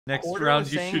Next Porter round,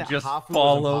 was you saying should that just Hafu was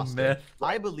follow imposter. myth.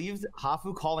 I believed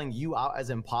Hafu calling you out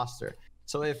as imposter.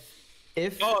 So if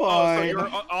so you're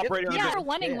operating. Yeah, for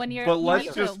winning when you're. But you let's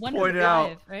need to just one point to out,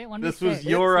 five, right? One this to was six.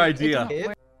 your It idea. didn't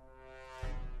work.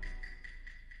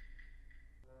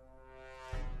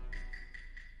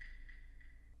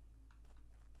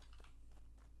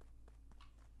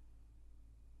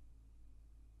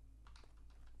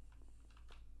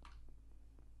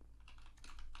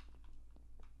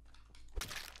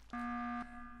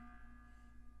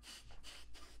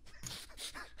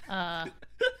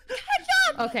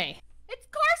 Okay. It's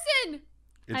Carson!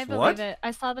 I It's believe what? it.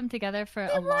 I saw them together for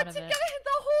They a were lot of together it.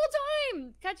 the whole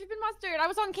time! Ketchup and mustard. I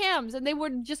was on cams and they were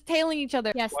just tailing each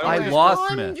other. Yes, I they were.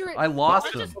 lost myth. I lost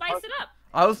Let's him. just spice it up.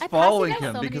 I was I passed following it out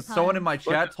him so many because someone in my times.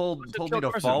 chat told Let's me kill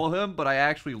to Carson. follow him, but I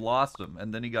actually lost him,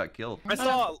 and then he got killed. I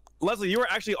saw Leslie. You were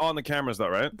actually on the cameras though,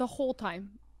 right? The whole time.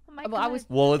 Oh my Well, God. I was.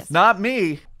 Well, it's not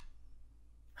me.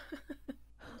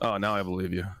 Oh, now I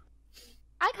believe you.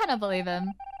 I kind of believe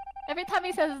him. Every time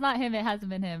he says it's not him, it hasn't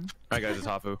been him. All right, guys, it's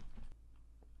Hafu.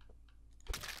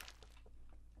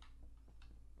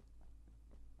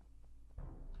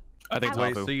 I think it's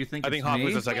Wait, Hafu. so you think I think it's Hafu's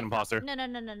me? the second imposter. No.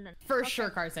 For sure,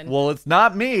 Carson. Well, it's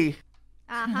not me.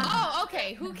 Oh,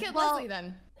 okay. Who killed Leslie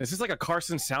then? Is this like a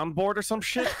Carson soundboard or some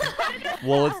shit?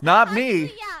 Well, it's not me.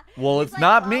 Actually, yeah. Well, He's it's like,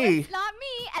 not "Well, me. It's not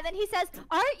me. And then he says,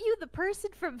 "Aren't you the person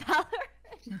from Valor?"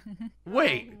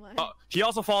 Wait. He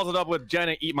also follows it up with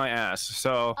Janet, eat my ass.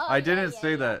 So Oh, I yeah, didn't yeah,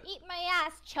 say yeah. that. Eat my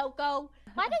ass, Choco.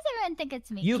 Why does everyone think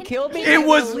it's me? You Can- killed me. It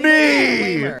was me!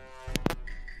 Flamer.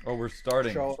 Oh, we're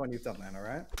starting. Show us when you've done that,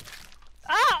 alright?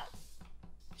 Ah!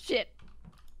 Shit.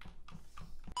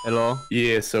 Hello?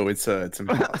 Yeah, so it's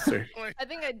imposter. I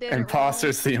think I did.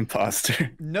 Imposter's the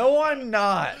imposter. No, I'm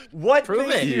not. What Prove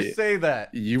made it. you say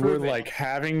that? You were like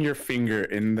having your finger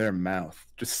in their mouth,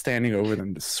 just standing over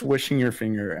them, just swishing your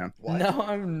finger around. No,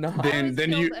 I'm not. Then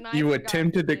killed and I you forgot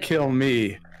attempted to to. kill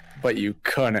me, but you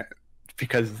couldn't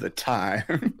because of the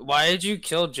time. Why did you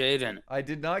kill Jaden? I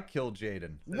did not kill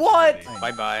Jaden. What?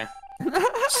 Bye bye.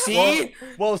 See?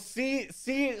 Well, see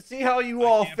how you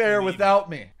all fare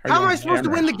without me. How am I supposed to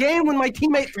win the game when my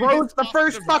teammate throws the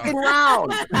first fucking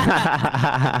round?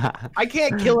 I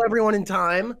can't kill everyone in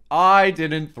time. I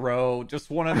didn't throw. Just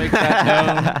want to make that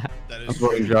known. That is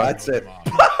voting true. That's it.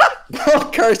 Oh,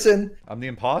 Carson. I'm the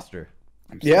imposter.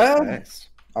 Yeah? Nice.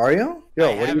 Are you? Yo,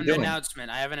 I what are have you an doing?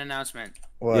 announcement. I have an announcement.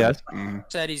 What? Yes.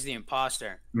 Said he's the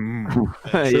imposter.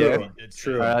 That's Yeah. true. It's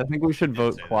True. I think we should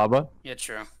vote Quaba. Yeah,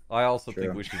 true. I also True.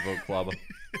 think we should vote Klaba.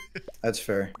 That's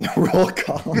fair. Roll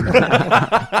call.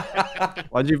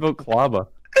 Why'd you vote Quaba?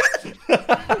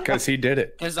 Because he did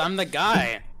it. Because I'm the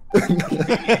guy.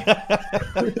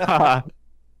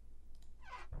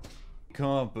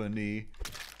 Company.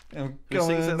 I'm Who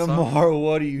sings coming that song? tomorrow.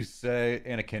 What do you say?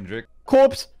 Anna Kendrick.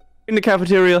 Corpse in the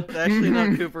cafeteria. It's actually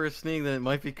not Cooper or Sneak, then it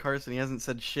might be Carson. He hasn't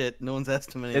said shit. No one's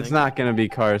asked him anything. It's not gonna be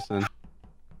Carson.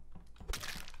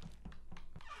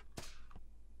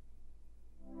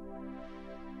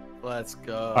 Let's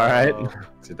go. All right.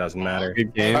 It doesn't matter.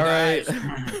 Good game. All right.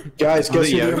 Guys, guess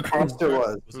who Yeah. the imposter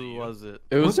was? Who was it?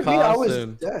 It was Wasn't me, I was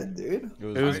Carson. dead, dude.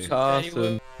 It was me.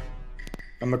 Carson.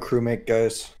 I'm a crewmate,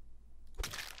 guys.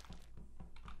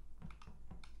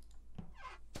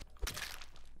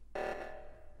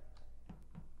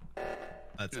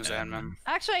 That's Who's Adam. admin?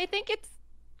 Actually, I think it's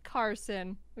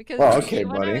Carson because Well, okay,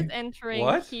 when I buddy. was entering,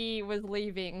 What? he was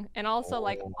leaving, and also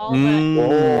like all Mm.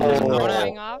 that Oh.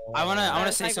 going off. I wanna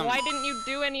It's say like, something. why didn't you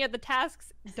do any of the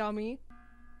tasks, dummy?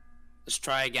 Let's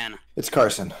try again. It's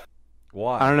Carson.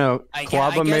 Why? I don't know. I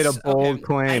Quaba made a guess- bold okay,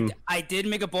 claim. I did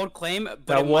make a bold claim, but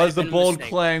That it might was have a been bold mistake.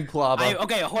 claim, Klaba.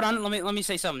 Okay, hold on. Let me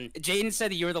say something. Jaden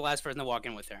said that you were the last person to walk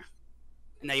in with her,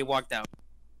 and that you walked out.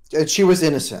 And she was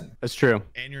innocent. That's true.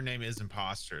 And your name is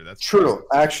Impostor. That's True.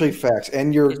 Actually, facts.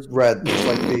 And you're red,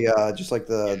 just like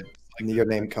the your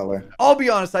name color. I'll be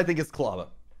honest. I think it's Klaba.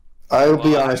 I will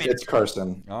be Well, I honest. mean- It's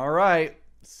Carson. All right.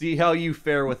 See how you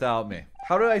fare without me.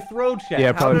 How did I throw, chat? Yeah,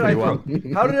 How probably did I pretty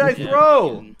throw? How did I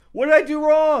throw? What did I do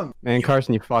wrong? Man,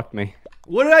 Carson, you fucked me.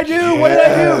 What did I do? What did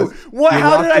I do? What? You How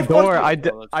locked did I the door.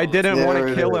 fucking- I didn't want There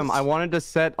to it kill him. is. I wanted to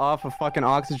set off a fucking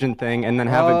oxygen thing and then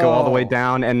have it go all the way Oh.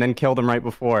 down and then kill them right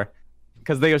before.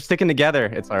 Because they are sticking together.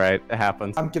 It's all right. It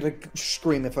happens. I'm gonna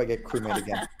scream if I get crewmate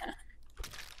again.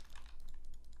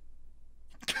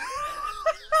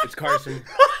 It's Carson.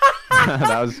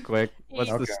 That was quick. What's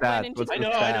the Okay. stat? What's I the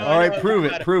know, stat? All right, prove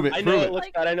it. Prove it. I know Prove it it. looks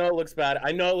bad. I know it looks bad.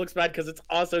 I know it looks bad because it's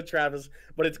also Travis,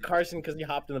 but it's Carson because he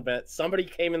hopped in the vent. Somebody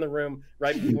came in the room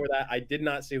right before that. I did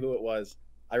not see who it was.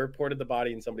 I reported the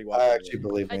body and somebody walked I in. actually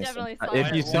believe I me. definitely saw If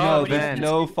it. you No, saw there's then,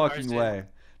 no fucking way.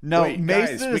 No, Wait,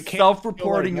 guys, Mason we is can't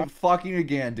self-reporting kill and fucking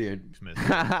again, dude.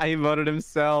 He voted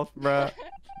himself, bro.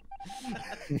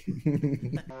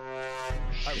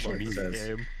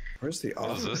 Where's the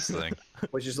What is office? this thing?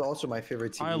 Which is also my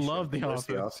favorite TV I love show. The Where's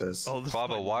Office. The Office?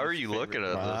 Baba, why are you looking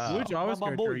at this? Which Office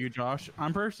character are you, Josh?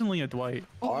 I'm personally a Dwight.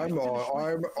 I'm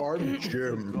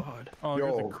Jim. Oh, Yo,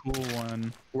 you're the cool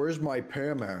one. where's my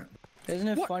Pam at? Isn't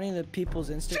it funny that people's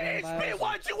Instagram bios?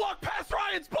 Why'd you walk past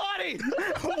Ryan's body?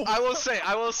 I will say,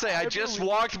 I just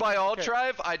walked by Alt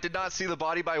Drive. I did not see the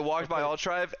body, but I walked by Alt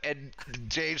Drive, and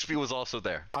JHP was also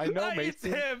there. I know,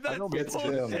 Mason. I know It's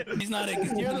him. He's not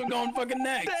in. You're the going fucking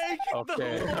next.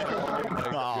 Okay. Oh my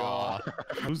god.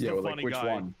 Who's Yeah, the like, funny which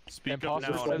guy? one? Speak up The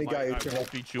now. funny guy who I turned will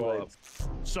up beat you up.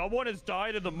 Someone has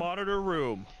died in the monitor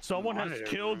room. Someone has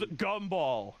killed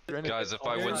Gumball. Guys, if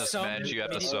I win this some- match, you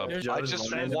have to sub. there's- I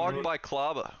just walked by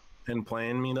Klava. And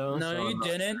playing me though. No, you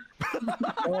didn't.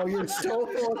 Oh, you're so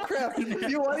full of crap. Why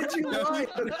did you lie?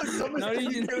 No,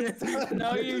 you didn't.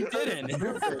 No, you didn't.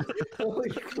 Holy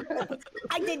crap.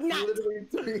 I did not.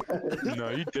 No,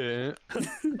 you didn't.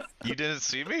 You didn't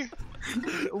see me?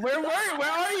 Where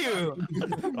are you?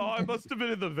 Oh, I must have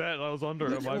been in the vent. I was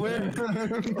under him.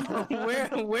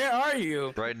 Where are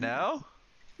you? Right now?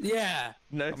 Yeah.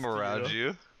 I'm around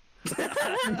you. Yeah.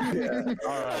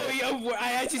 Oh, yo,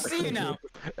 I actually see you now.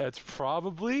 It's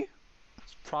probably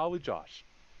Josh.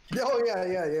 Oh, yeah.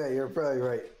 You're probably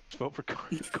right. Vote for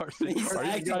Carson. He's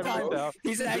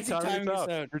actually timing this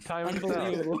out. Your time is out.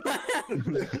 Unbelievable.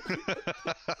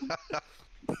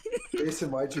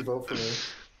 Jason, why'd you vote for me?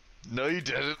 No, you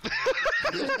didn't.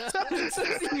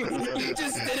 You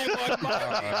just didn't walk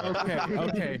by.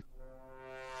 Okay.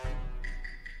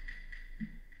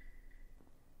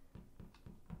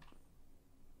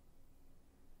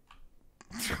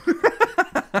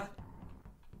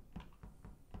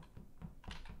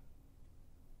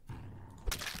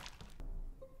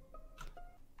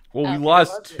 Well, we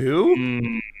lost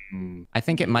 2? I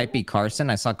think it might be Carson.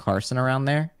 I saw Carson around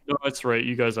there. No, that's right.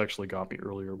 You guys actually got me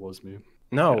earlier. It was me.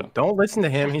 No, don't listen to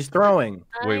him. He's throwing.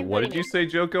 Wait, what did you say,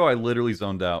 Joko? I literally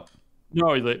zoned out.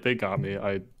 No, they got me.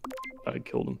 I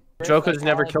killed him. Joko's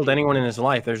never killed anyone in his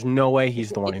life. There's no way he's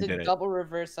the one who did it. Double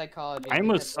reverse psychology. I'm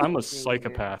a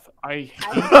psychopath. I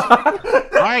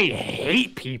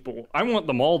hate people. I want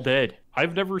them all dead.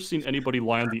 I've never seen anybody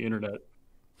lie on the internet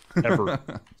ever.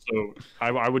 So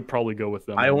I would probably go with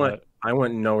them. I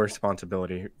want no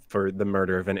responsibility for the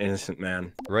murder of an innocent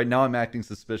man. Right now I'm acting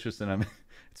suspicious and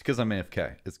it's because I'm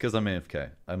AFK. It's because I'm AFK.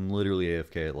 I'm literally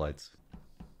AFK at lights.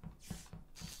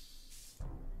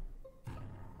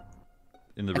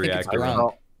 In the reactor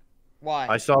room. Why?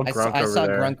 I saw Grunk I saw over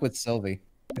there. Grunk with Sylvie.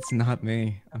 It's not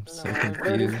me. I'm so Voted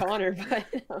confused. Connor, but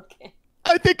okay.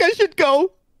 I think I should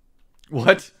go.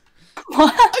 What?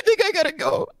 I think I gotta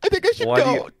go. I think I should Why do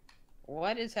go. you-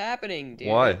 What is happening, dude?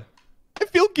 Why? I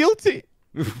feel guilty.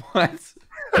 What?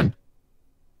 I'm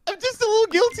just a little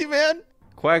guilty, man.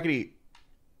 Quackity,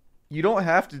 you don't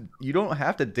have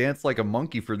to dance like a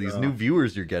monkey for these new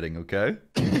viewers you're getting, okay?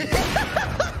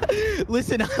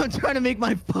 Listen, I'm trying to make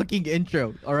my fucking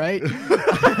intro, all right?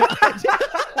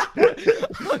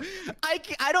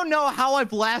 I don't know how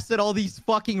I've lasted all these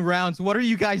fucking rounds. What are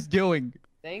you guys doing?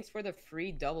 Thanks for the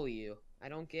free W. I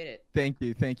don't get it. Thank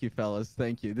you, fellas.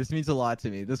 Thank you. This means a lot to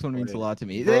me. This one means a lot to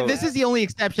me. Bro. This is the only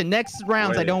exception. Next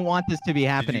rounds, I don't want this to be Did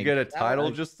happening. you get a title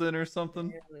just then or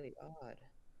something? Fairly odd.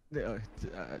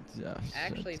 Josh.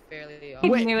 Actually, fairly odd.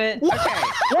 Wait, knew it. Okay.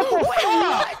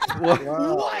 What?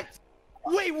 What?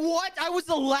 Wait, what? I was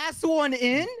the last one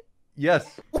in?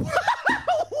 Yes. What?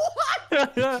 All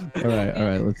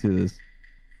right. Let's do this.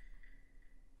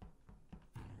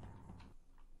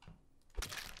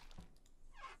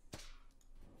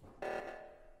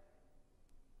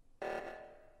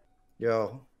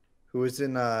 Yo, who was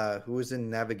in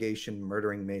navigation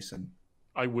murdering Mason?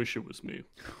 I wish it was me.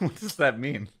 What does that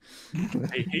mean?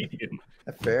 I hate him.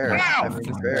 Fair. I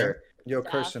mean, fair. Yo,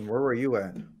 Carson, where were you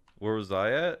at? Where was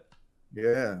I at?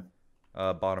 Yeah.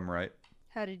 Bottom right.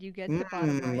 How did you get to the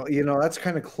bottom right? You know, that's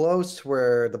kind of close to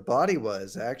where the body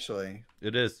was, actually.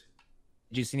 It is.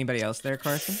 Did you see anybody else there,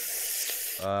 Carson?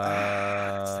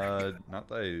 Not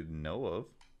that I know of.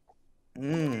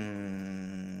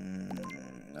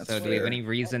 That's So do we have fair. any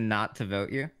reason not to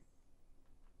vote you?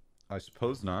 I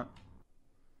suppose not.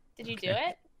 Did you do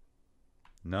it?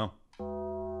 No.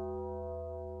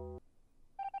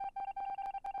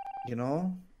 You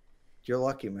know, you're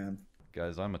lucky, man.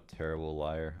 Guys, I'm a terrible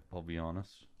liar. I'll be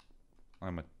honest.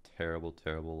 I'm a terrible,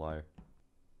 terrible liar.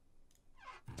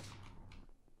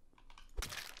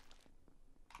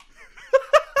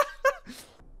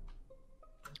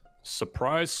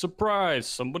 Surprise, surprise!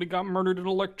 Somebody got murdered in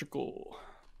electrical.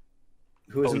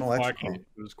 Who was in it was electrical? Quackity.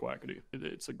 It was Quackity.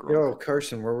 It's a girl. Yo,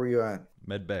 Carson, where were you at?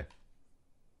 Med Bay.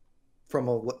 From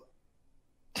a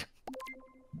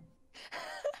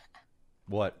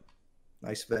What?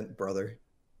 nice vent, brother.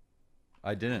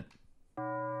 I didn't.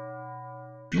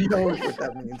 You know what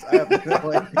that means. I have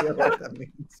no idea what that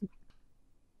means.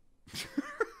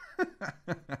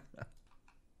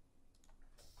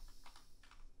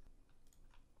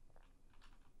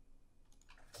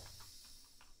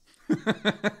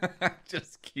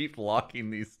 Just keep locking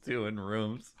these two in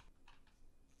rooms.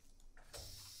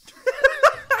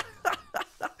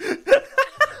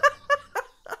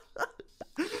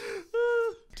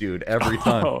 Dude, every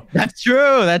time. Oh. That's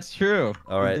true. That's true.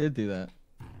 All right. I did do that.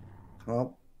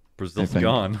 Well, Brazil's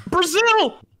gone.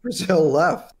 Brazil! Brazil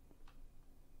left.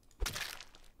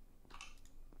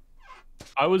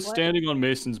 I was What? standing on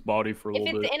Mason's body for a If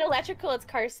little it's bit. in electrical, it's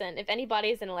Carson. If anybody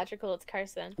is in electrical, it's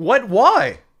Carson. What?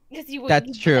 Why? Because you That's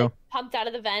you just, true. like, pumped out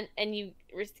of the vent and you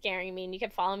were scaring me and you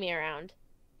kept following me around.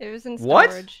 It was in What?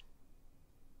 storage.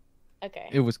 Okay.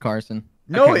 It was Carson.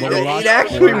 No, Okay, it, well, we it lost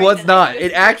actually Carson. was not.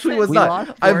 It actually was We not.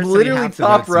 lost I'm Carson, we literally have to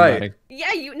top vote right. somebody.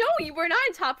 Yeah, you were not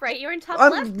in top right. You were in top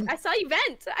I'm- left. I saw you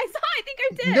vent. I think I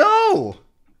did. No.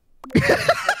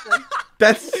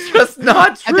 That's just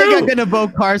not true. I think I'm gonna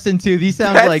vote Carson too. These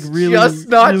sound That's like really, just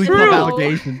not really true. tough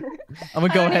allegations. I'm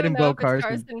gonna go ahead and vote Carson.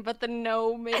 Carson. But the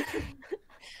no makes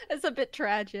it's a bit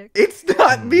tragic. It's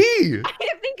not me.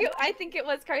 I think it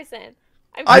was Carson.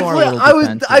 I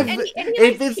was. defensive.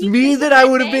 If it's me, then I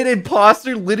would have been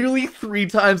imposter literally 3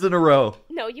 times in a row.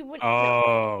 No, you wouldn't.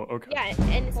 Oh, okay. Yeah,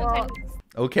 and sometimes.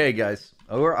 Okay, guys.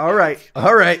 All right.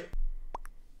 All right.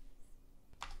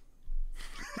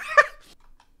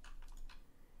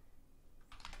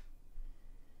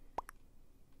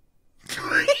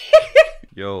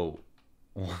 Yo,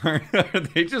 are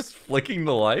they just flicking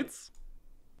the lights?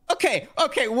 Okay,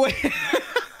 wait.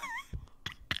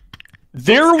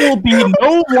 There will be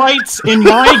no lights in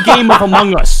my game of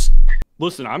Among Us.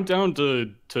 Listen, I'm down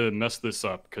to mess this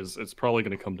up because it's probably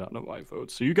going to come down to my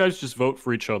vote. So you guys just vote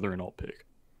for each other and I'll pick.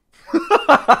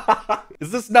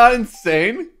 Is this not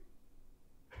insane?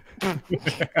 This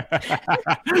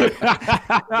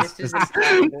is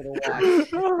incredible to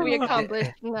watch. We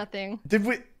accomplished nothing.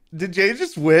 Did Jade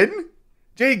just win?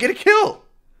 Jade, get a kill.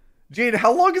 Jade,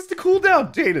 how long is the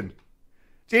cooldown?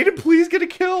 Jaden, please get a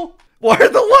kill. Why are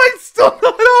the lights still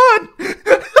not on?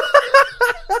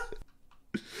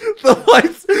 The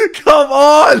lights, come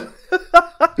on.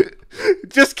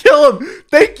 Just kill him.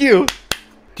 Thank you.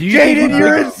 Jaden,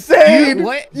 you're insane.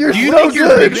 You're so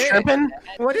good.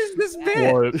 What is this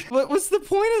bit? What's the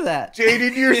point of that?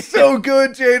 Jaden, you're so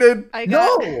good, Jaden. I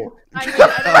No. mean, I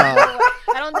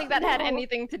don't think that had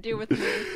anything to do with me.